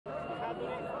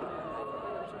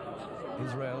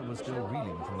Israel was still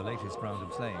reeling from the latest round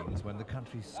of slayings when the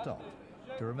country stopped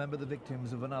to remember the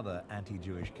victims of another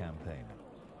anti-Jewish campaign.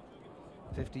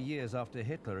 50 years after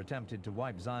Hitler attempted to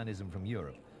wipe Zionism from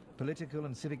Europe, political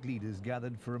and civic leaders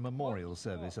gathered for a memorial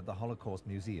service at the Holocaust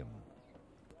Museum.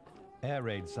 Air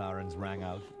raid sirens rang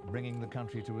out, bringing the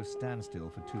country to a standstill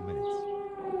for 2 minutes.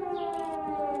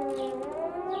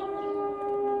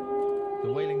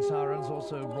 The wailing sirens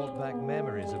also brought back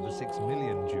memories of the 6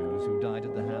 million Jews who died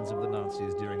at the hands of the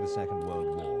Nazis during the Second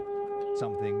World War,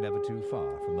 something never too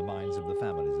far from the minds of the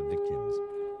families of victims.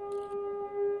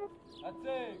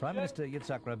 Prime Minister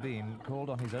Yitzhak Rabin called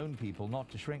on his own people not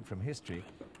to shrink from history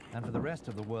and for the rest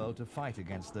of the world to fight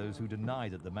against those who deny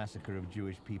that the massacre of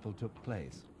Jewish people took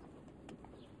place.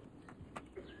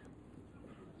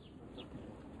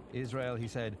 Israel, he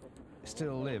said,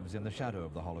 still lives in the shadow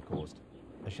of the Holocaust,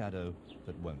 a shadow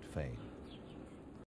that won't fade.